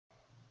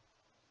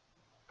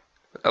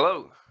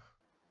Hello.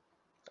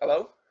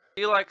 Hello?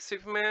 Do you like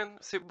Superman,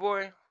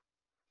 Superboy,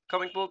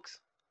 comic books?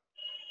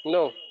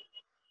 No.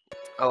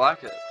 I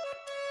like it.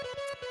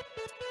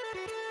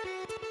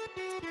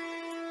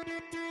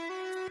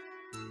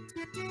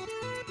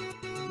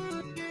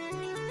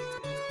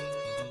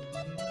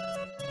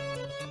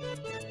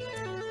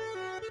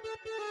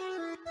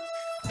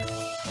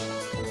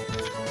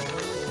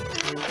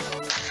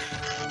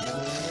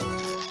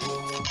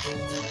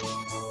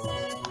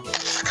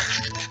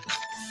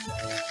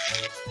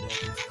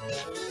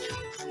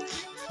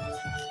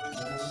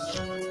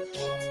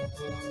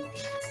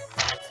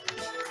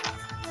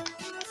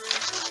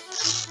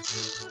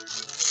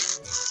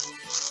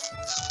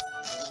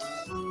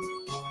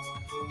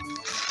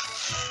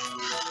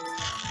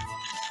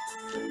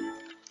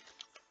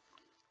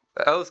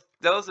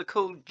 That was a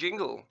cool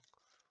jingle.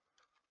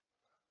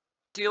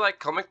 Do you like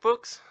comic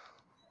books?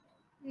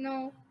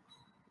 No.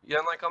 You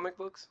don't like comic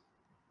books?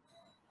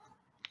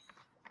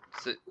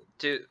 So,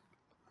 do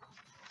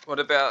what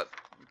about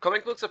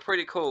comic books are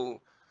pretty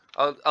cool.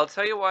 I'll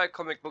tell you why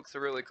comic books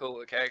are really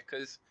cool, okay?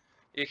 Because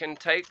you can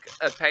take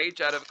a page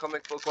out of a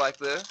comic book like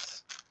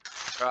this,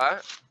 right?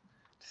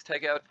 Just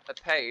take out a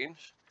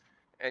page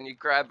and you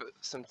grab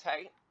some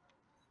tape.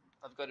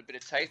 I've got a bit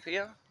of tape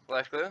here,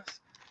 like this.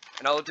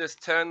 And I'll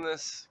just turn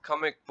this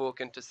comic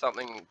book into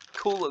something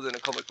cooler than a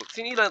comic book.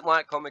 See, you don't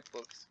like comic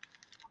books.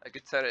 I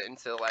could turn it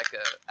into like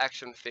a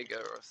action figure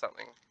or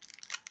something.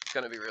 It's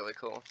gonna be really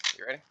cool.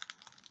 You ready?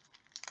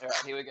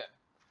 Alright, here we go.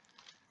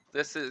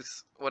 This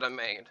is what I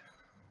made.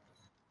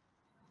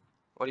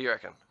 What do you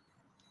reckon?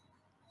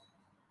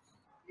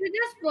 You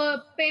just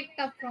picked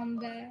up from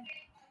there.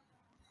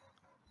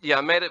 Yeah,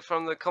 I made it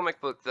from the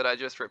comic book that I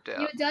just ripped out.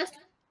 You just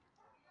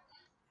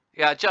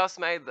Yeah, I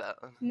just made that.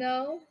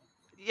 no.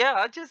 Yeah,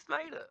 I just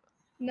made it.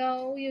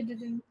 No, you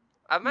didn't.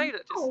 I made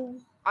it just. No.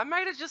 I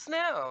made it just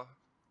now.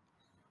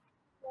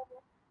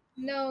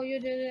 No, you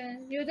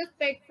didn't. You just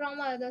picked from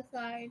other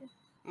side.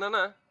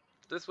 No.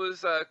 This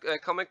was a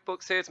comic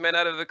book here. It's made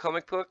out of a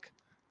comic book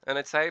and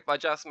a tape. I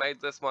just made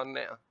this one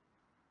now.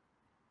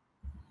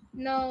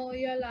 No,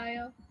 you're a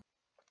liar.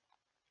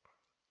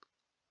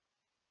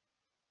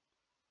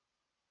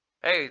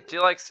 Hey, do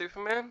you like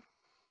Superman?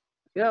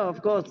 Yeah,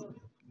 of course.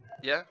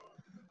 Yeah.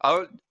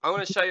 I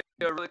want to show you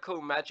a really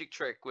cool magic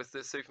trick with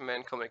the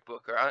Superman comic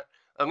book. All right.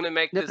 I'm gonna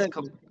make this.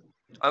 Definitely.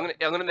 I'm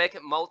gonna make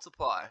it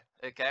multiply.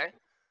 Okay.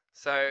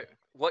 So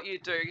what you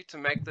do to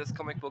make this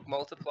comic book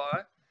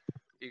multiply?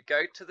 You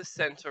go to the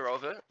center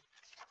of it.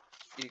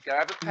 You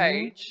grab a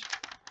page.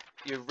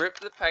 You rip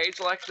the page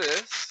like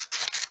this.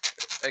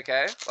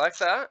 Okay, like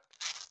that.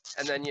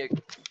 And then you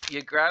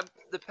grab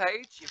the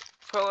page. You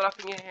curl it up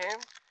in your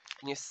hand.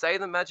 And you say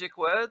the magic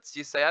words.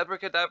 You say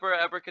abracadabra,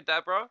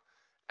 abracadabra,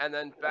 and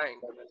then bang,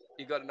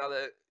 you got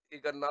another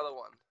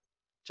one,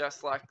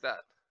 just like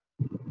that.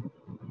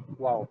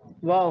 Wow.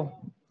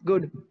 Wow.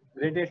 Good.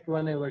 Greatest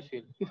one ever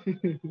seen.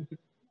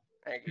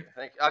 Thank you.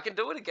 I can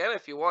do it again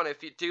if you want.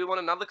 Do you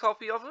want another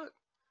copy of it?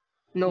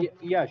 No.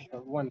 Yeah,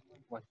 sure. One.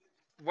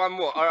 One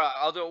more. All right,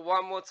 I'll do it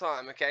one more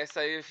time. Okay,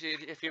 so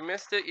if you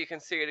missed it, you can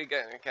see it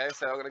again. Okay,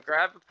 so I'm gonna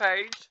grab a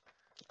page.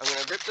 I'm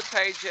gonna rip the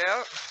page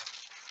out.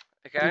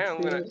 Okay,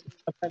 I'm gonna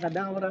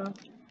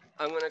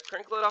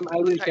crinkle it up. I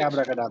will say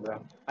abracadabra.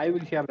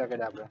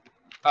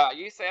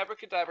 You say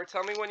abracadabra.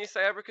 Tell me when you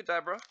say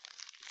abracadabra.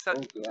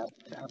 Okay,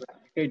 abracadabra.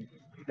 Okay,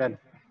 done.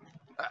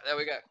 Alright, there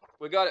we go.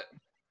 We got it.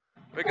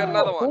 We got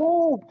another one.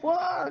 Oh,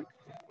 fuck.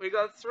 We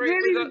got three.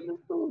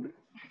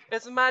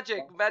 It's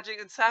magic. Magic.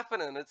 It's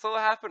happening. It's all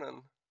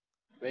happening.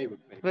 Very good.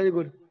 Very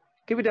good.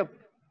 Keep it up.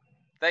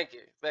 Thank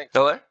you.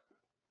 Hello?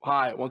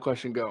 Hi, one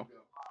question, go.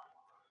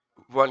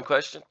 One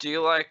question. Do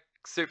you like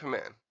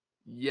Superman?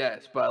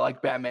 Yes, but I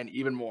like Batman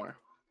even more.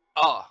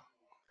 Oh.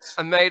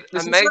 I made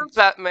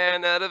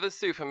Batman out of a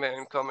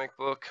Superman comic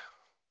book.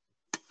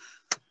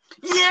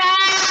 Yeah,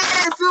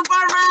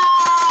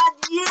 Superman!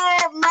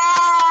 Yeah,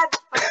 man!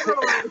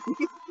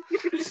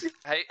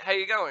 Hey, how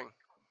you going?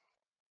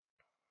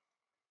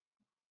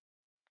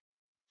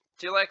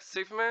 Do you like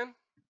Superman?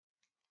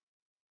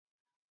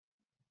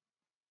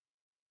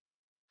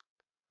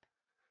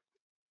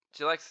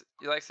 Do you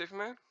like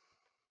Superman?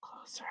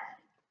 Closer.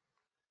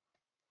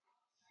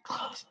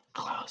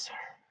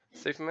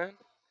 Superman?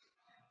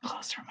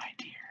 Closer, my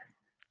dear.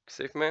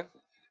 Superman?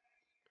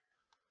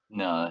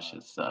 No, that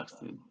shit sucks,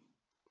 dude.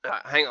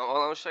 Hang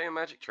on, I'll show you a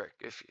magic trick.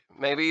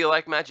 Maybe you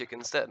like magic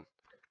instead.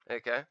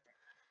 Okay.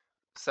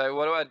 So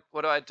what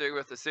do I do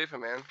with the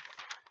Superman?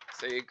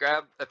 So you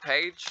grab a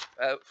page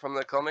from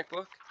the comic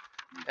book,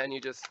 and you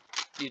just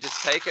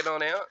take it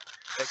on out,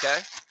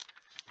 okay?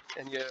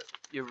 And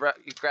you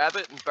grab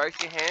it in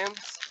both your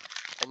hands,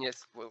 and I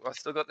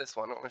still got this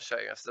one. I want to show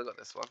you. I still got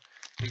this one.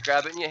 You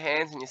grab it in your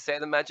hands and you say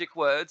the magic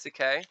words,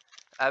 okay?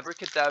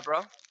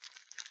 Abracadabra,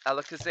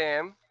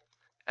 alakazam,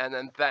 and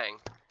then bang!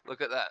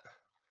 Look at that.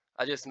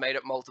 I just made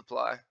it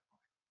multiply.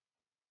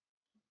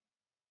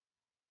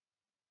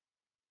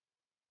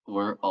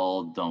 We're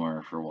all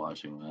dumber for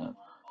watching that.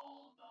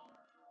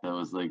 That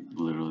was like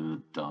literally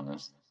the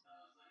dumbest.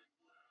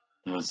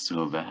 That was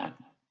so bad.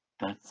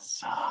 That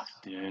sucks,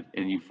 dude.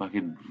 And you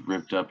fucking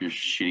ripped up your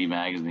shitty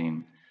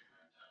magazine.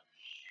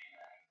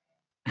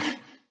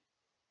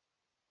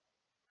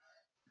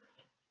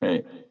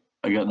 Hey,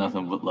 I got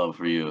nothing but love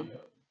for you,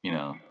 you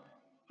know.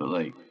 But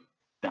like,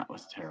 that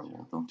was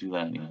terrible. Don't do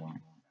that anymore.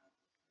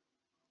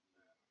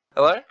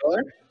 Hello?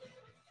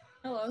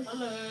 Hello.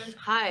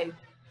 Hi.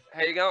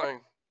 How you going?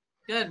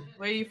 Good.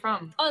 Where are you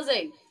from?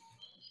 Aussie.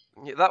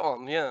 Yeah, that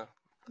one, yeah.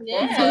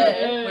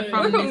 Yeah. We're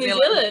from New New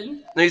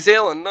Zealand. New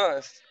Zealand,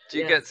 nice. Do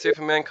you Yeah. get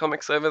Superman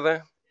comics over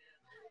there?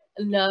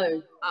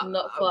 No,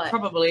 not quite.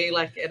 Probably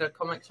like at a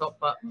comic shop,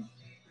 but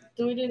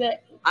Do we do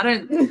that? I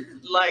don't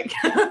like.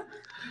 I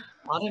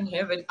don't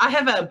have it. I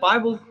have a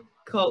Bible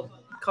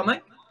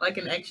comic, like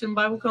an action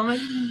Bible comic.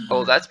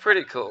 Oh, that's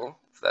pretty cool.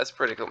 That's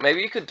pretty cool.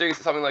 Maybe you could do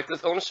something like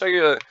this. I want to show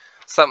you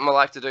something I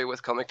like to do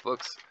with comic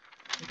books.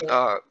 Okay.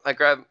 I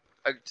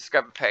just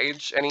grab a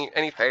page,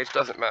 any page,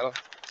 doesn't matter.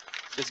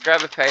 Just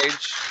grab a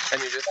page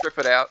and you just rip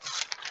it out.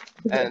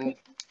 And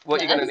what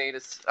you're gonna need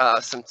is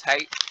some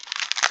tape.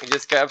 You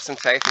just grab some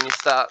tape and you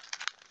start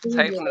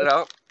taping it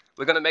up.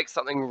 We're gonna make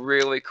something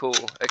really cool.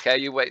 Okay,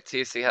 you wait till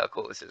you see how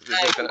cool this is. We're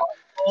just gonna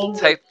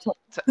tape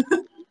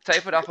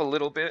it up a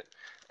little bit,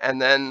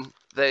 and then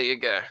there you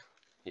go.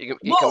 You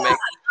can make.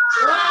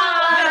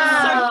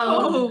 That's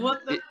so cool.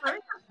 What the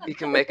frick? You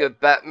can make a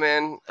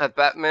Batman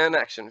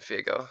action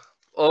figure.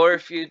 Or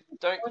if you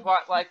don't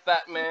quite like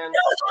Batman,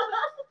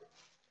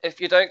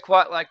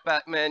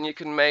 you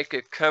can make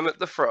a Kermit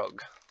the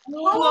Frog.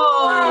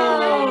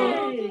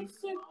 Whoa!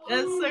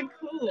 That's so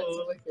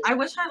cool. I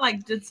wish I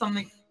like did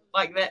something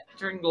like that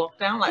during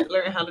lockdown, like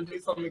learn how to do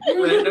something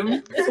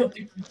random.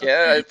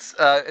 Yeah, it's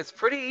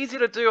pretty easy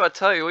to do. I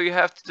tell you, all you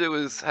have to do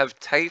is have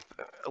tape,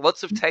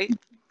 lots of tape,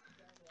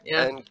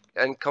 Yeah,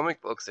 and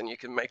comic books, and you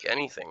can make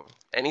anything.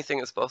 Anything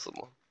is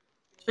possible.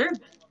 sure.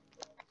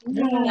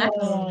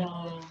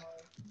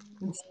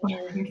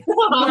 Inspiring.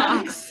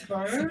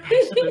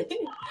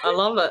 I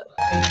love it.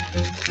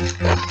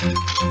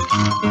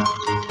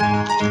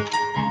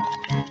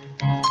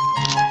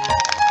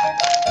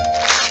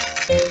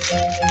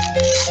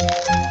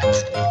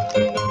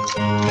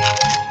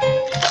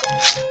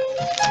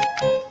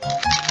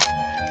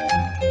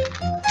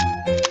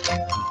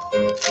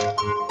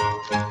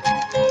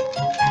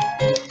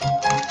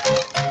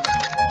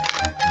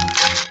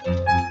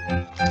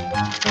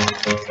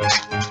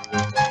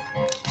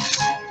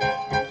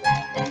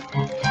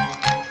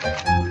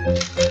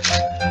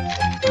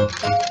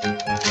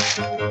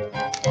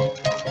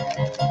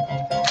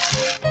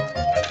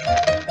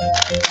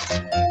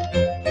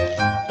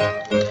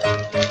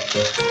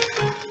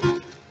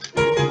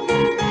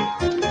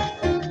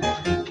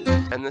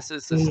 And this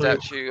is the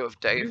statue of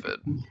David.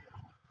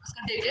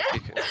 If you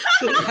can.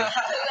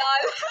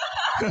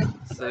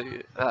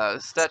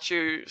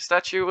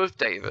 Statue of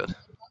David.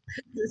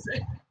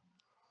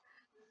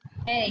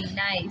 Hey,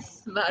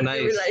 nice.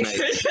 Nice.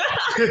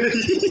 Because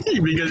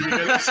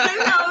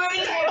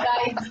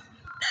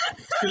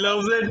he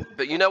loves it.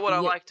 But you know what I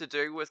like to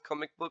do with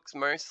comic books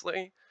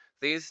mostly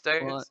these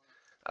days? What?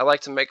 I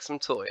like to make some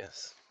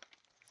toys.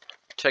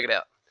 Check it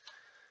out.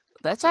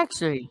 That's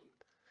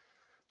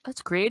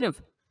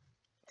creative.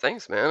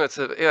 Thanks, man. You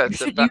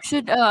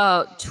should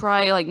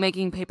try like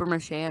making paper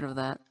mache out of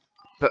that.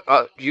 But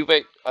you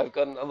wait. I've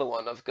got another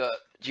one. Do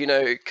you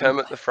know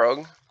Kermit the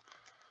Frog?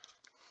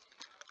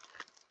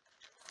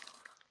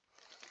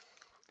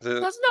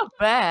 That's not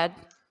bad.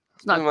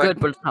 It's not Like- good,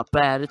 but it's not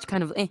bad. It's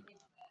kind of It's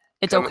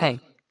Kermit- okay.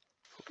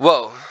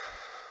 Whoa!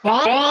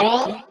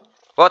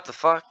 What the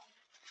fuck?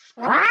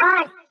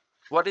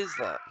 What is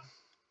that?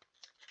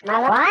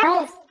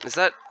 Is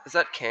that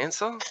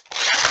cancer?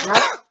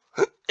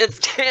 It's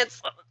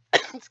cancer.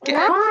 It's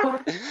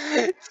cancer.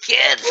 It's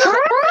cancer.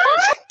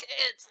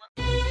 It's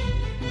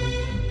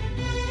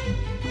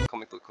cancer.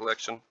 Comic book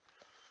collection.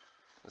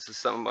 This is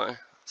some of my.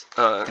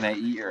 Can I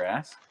eat your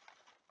ass?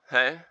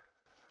 Hey.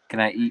 Can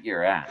I eat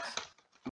your ass?